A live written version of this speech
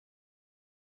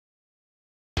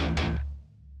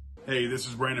Hey, this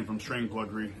is Brandon from String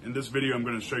Pluggery. In this video, I'm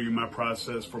going to show you my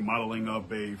process for modeling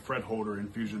up a fret holder in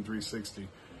Fusion 360.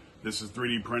 This is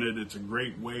 3D printed. It's a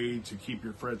great way to keep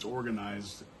your frets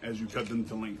organized as you cut them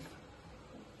to length.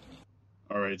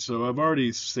 All right, so I've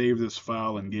already saved this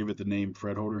file and gave it the name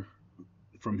fret holder.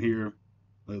 From here,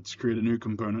 let's create a new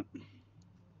component.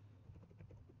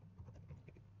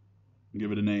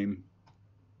 Give it a name.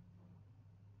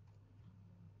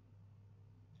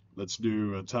 Let's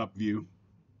do a top view.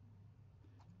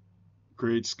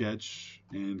 Create sketch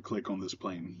and click on this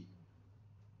plane.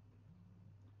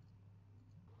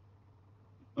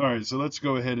 All right, so let's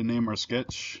go ahead and name our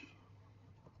sketch.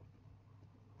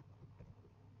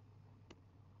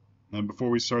 And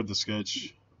before we start the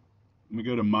sketch, let me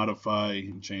go to modify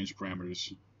and change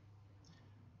parameters.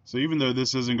 So even though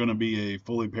this isn't going to be a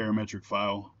fully parametric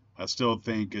file, I still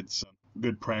think it's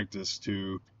good practice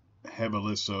to have a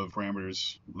list of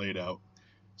parameters laid out.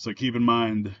 So keep in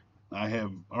mind, I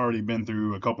have already been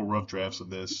through a couple rough drafts of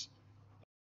this,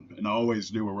 and I always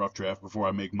do a rough draft before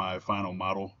I make my final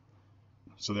model.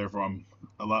 So therefore, I'm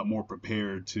a lot more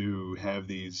prepared to have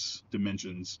these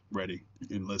dimensions ready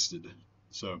and listed.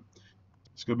 So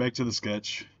let's go back to the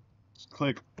sketch.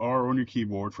 Click R on your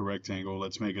keyboard for rectangle.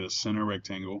 Let's make it a center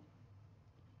rectangle.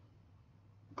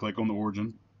 Click on the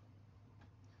origin.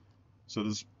 So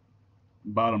this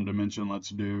bottom dimension, let's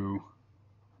do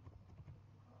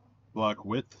block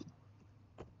width.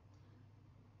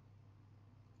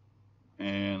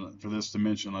 And for this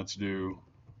dimension, let's do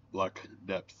block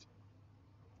depth.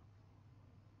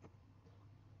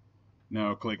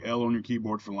 Now click L on your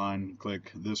keyboard for line.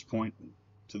 Click this point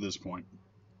to this point.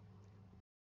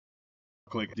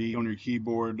 Click D on your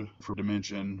keyboard for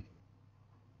dimension.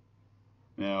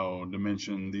 Now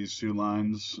dimension these two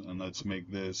lines, and let's make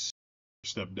this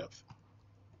step depth.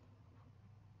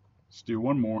 Let's do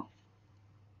one more.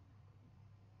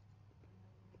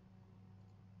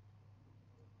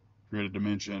 Create a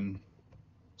dimension,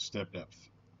 step depth.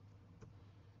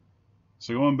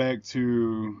 So going back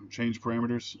to change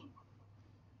parameters,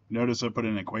 notice I put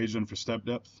an equation for step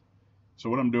depth. So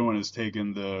what I'm doing is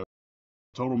taking the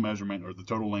total measurement or the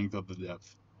total length of the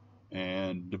depth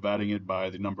and dividing it by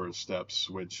the number of steps,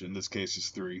 which in this case is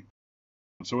 3.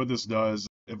 So what this does,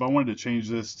 if I wanted to change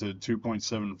this to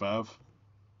 2.75,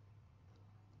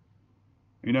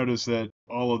 you notice that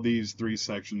all of these 3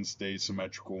 sections stay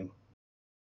symmetrical.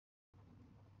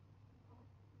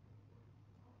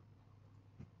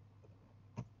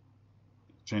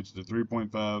 Change it to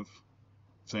 3.5,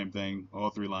 same thing, all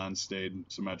 3 lines stayed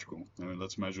symmetrical. And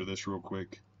let's measure this real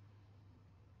quick.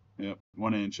 Yep,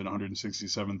 1 inch and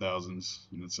 167 thousandths,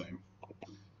 and the same.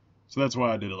 So that's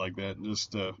why I did it like that,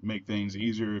 just to make things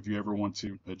easier if you ever want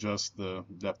to adjust the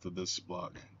depth of this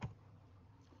block.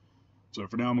 So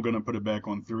for now, I'm going to put it back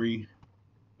on 3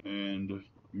 and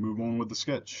move on with the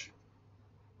sketch.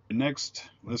 Next,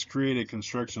 let's create a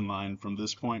construction line from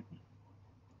this point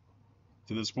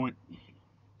to this point,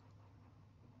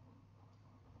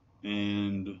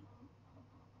 and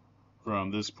from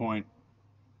this point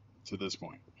to this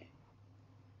point.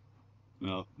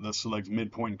 Now let's select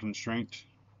midpoint constraint.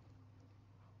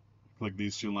 Click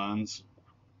these 2 lines,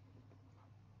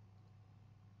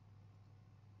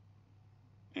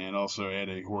 and also add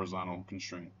a horizontal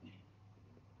constraint.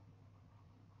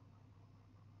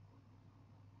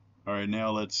 Alright, now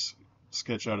let's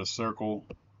sketch out a circle.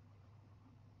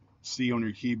 C on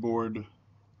your keyboard,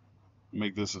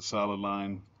 make this a solid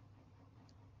line,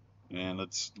 and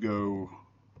let's go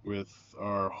with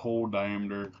our hole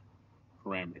diameter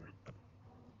parameter.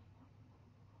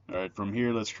 Alright, from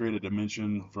here let's create a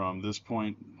dimension from this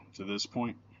point to this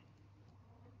point.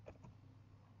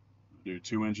 Do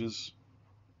 2 inches.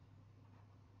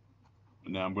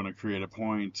 And now I'm going to create a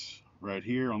point right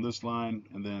here on this line,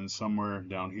 and then somewhere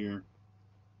down here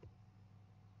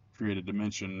create a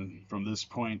dimension from this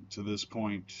point to this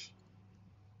point,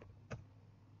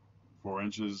 4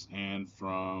 inches, and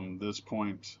from this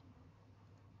point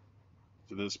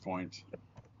to this point,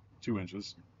 2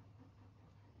 inches,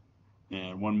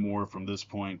 and one more from this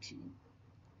point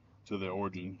to the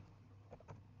origin,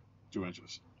 2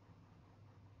 inches.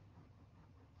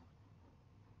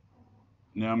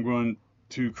 Now I'm going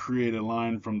to create a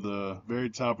line from the very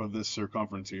top of this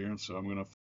circumference here, so I'm going to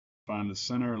find the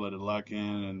center, let it lock in,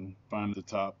 and find the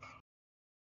top,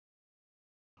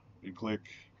 and click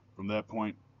from that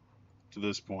point to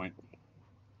this point,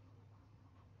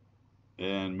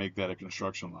 and make that a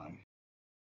construction line.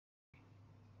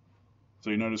 So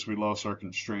you notice we lost our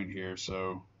constraint here,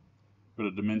 so put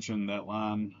a dimension that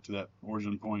line to that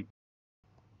origin point,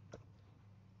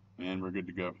 and we're good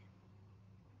to go.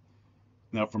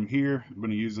 Now from here, I'm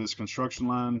going to use this construction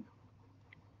line,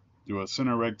 do a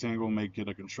center rectangle, make it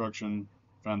a construction,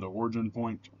 find the origin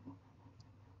point,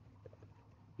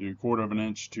 do 1/4 of an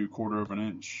inch to 1/4 of an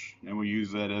inch, and we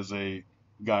use that as a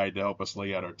guide to help us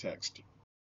lay out our text.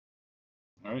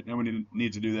 All right, now we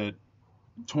need to do that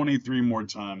 23 more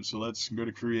times. So let's go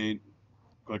to create,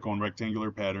 click on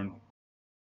rectangular pattern.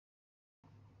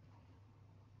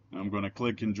 I'm going to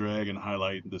click and drag and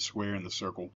highlight the square and the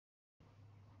circle.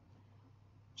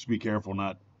 Just be careful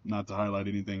not to highlight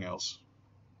anything else.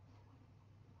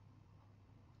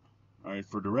 All right,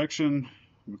 for direction,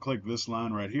 we'll click this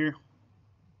line right here.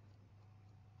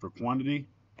 For quantity,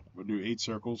 we'll do 8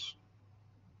 circles.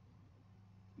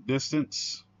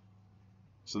 Distance,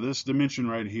 so this dimension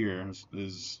right here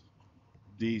is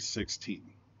D16.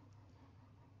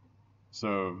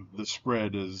 So the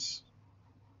spread is,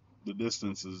 the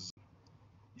distance is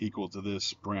equal to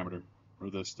this parameter, or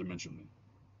this dimension.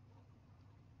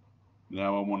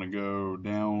 Now I want to go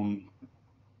down,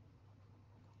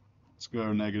 let's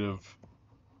go negative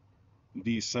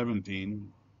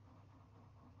D17,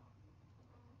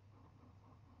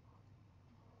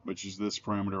 which is this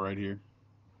parameter right here.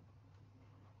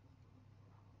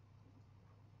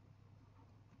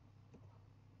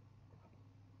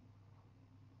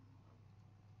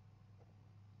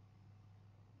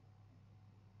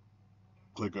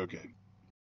 Click OK.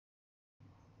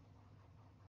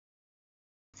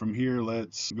 From here,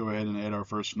 let's go ahead and add our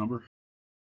first number.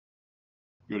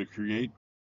 Go to create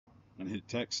and hit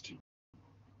text.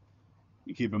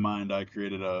 And keep in mind I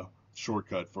created a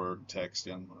shortcut for text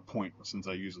and a point since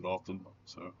I use it often,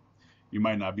 so you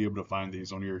might not be able to find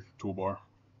these on your toolbar.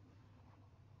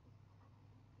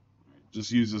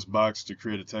 Just use this box to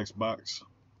create a text box,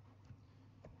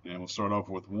 and we'll start off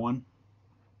with 1.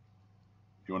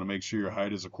 You want to make sure your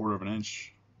height is 1/4 of an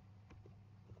inch,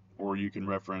 or you can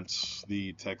reference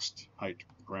the text height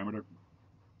parameter.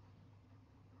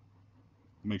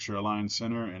 Make sure align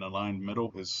center and align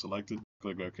middle is selected.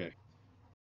 Click OK.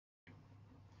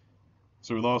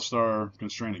 So we lost our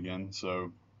constraint again,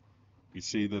 so you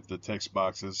see that the text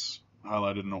box is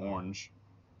highlighted in orange.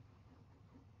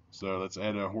 So let's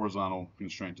add a horizontal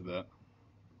constraint to that,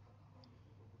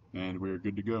 and we're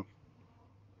good to go.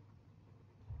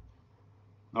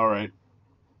 All right,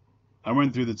 I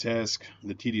went through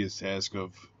the tedious task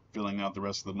of filling out the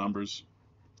rest of the numbers.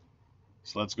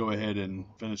 So let's go ahead and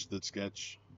finish the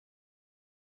sketch.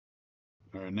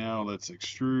 All right, now let's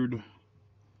extrude.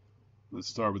 Let's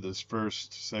start with this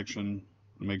first section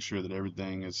and make sure that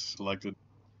everything is selected.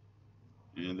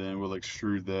 And then we'll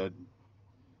extrude that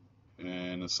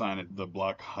and assign it the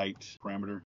block height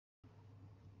parameter.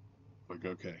 Click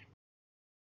OK.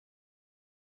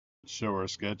 Show our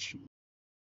sketch.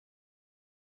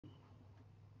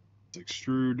 Let's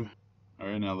extrude. All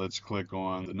right, now let's click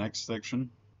on the next section.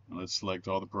 Let's select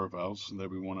all the profiles that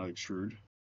we want to extrude.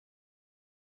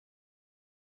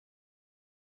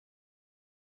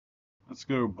 Let's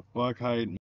go block height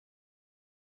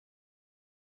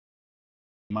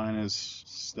minus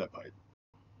step height.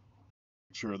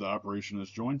 Make sure the operation is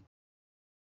joined.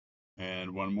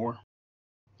 And one more.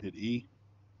 Hit E.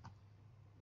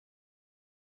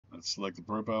 Let's select the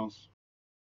profiles.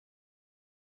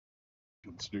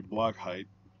 Let's do block height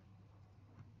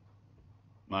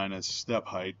minus step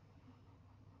height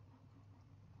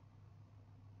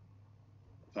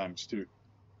times 2.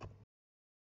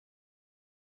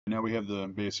 Now we have the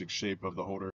basic shape of the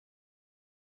holder.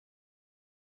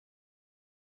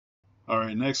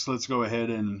 Alright, next let's go ahead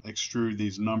and extrude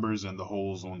these numbers and the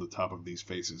holes on the top of these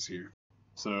faces here.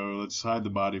 So let's hide the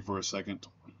body for a second.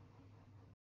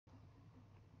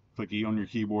 Click E on your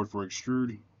keyboard for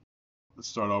extrude. Let's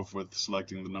start off with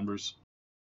selecting the numbers.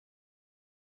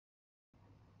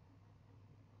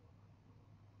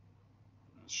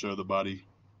 Show the body.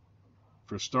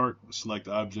 For start, select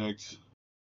object,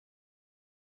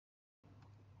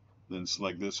 then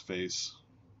select this face.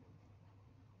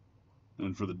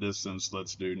 And for the distance,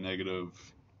 let's do negative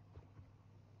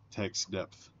text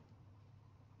depth.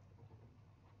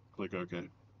 Click OK.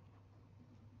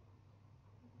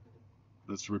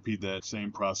 Let's repeat that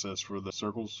same process for the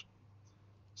circles.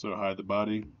 So hide the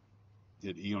body,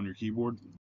 hit E on your keyboard,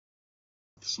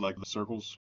 select the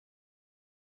circles.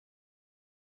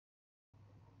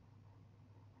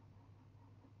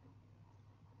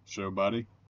 Show body,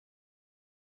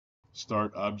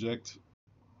 start object,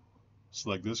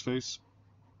 select this face,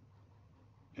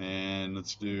 and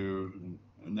let's do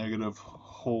a negative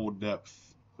hole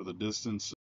depth for the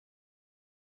distance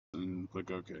and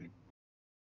click OK.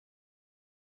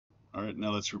 Alright,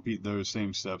 now let's repeat those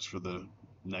same steps for the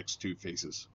next 2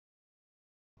 faces.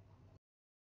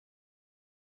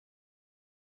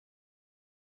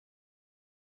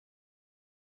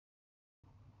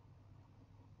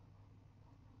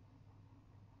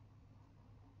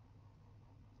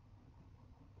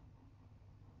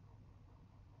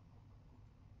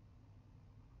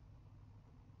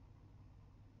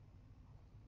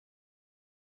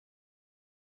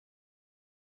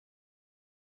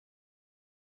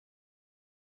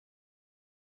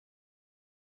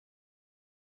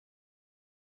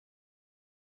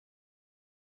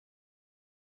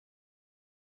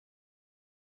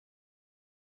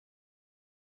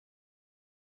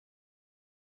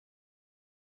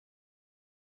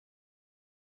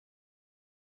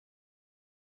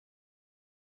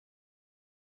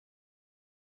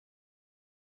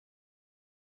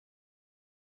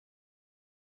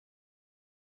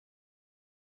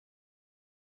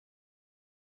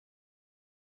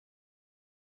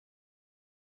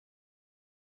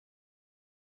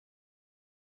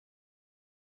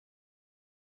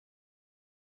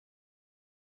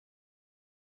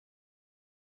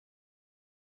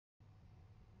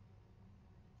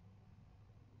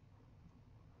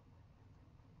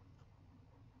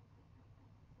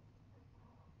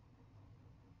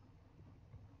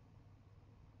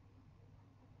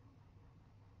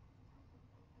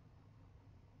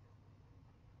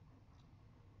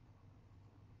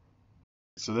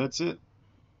 So that's it.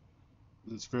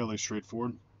 It's fairly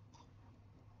straightforward.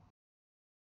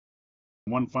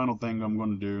 One final thing I'm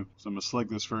going to do, so I'm going to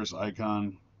select this first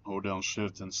icon, hold down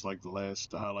shift and select the last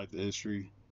to highlight the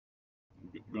history.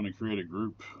 I'm going to create a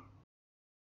group,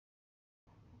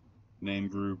 name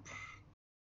group,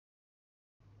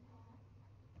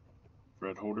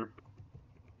 thread holder.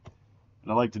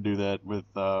 And I like to do that with,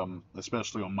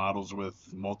 especially on models with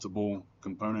multiple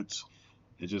components.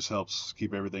 It just helps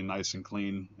keep everything nice and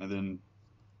clean, and then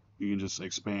you can just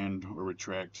expand or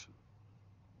retract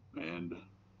and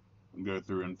go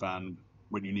through and find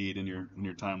what you need in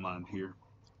your timeline here.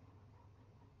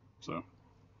 So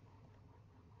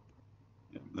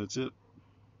yeah, that's it.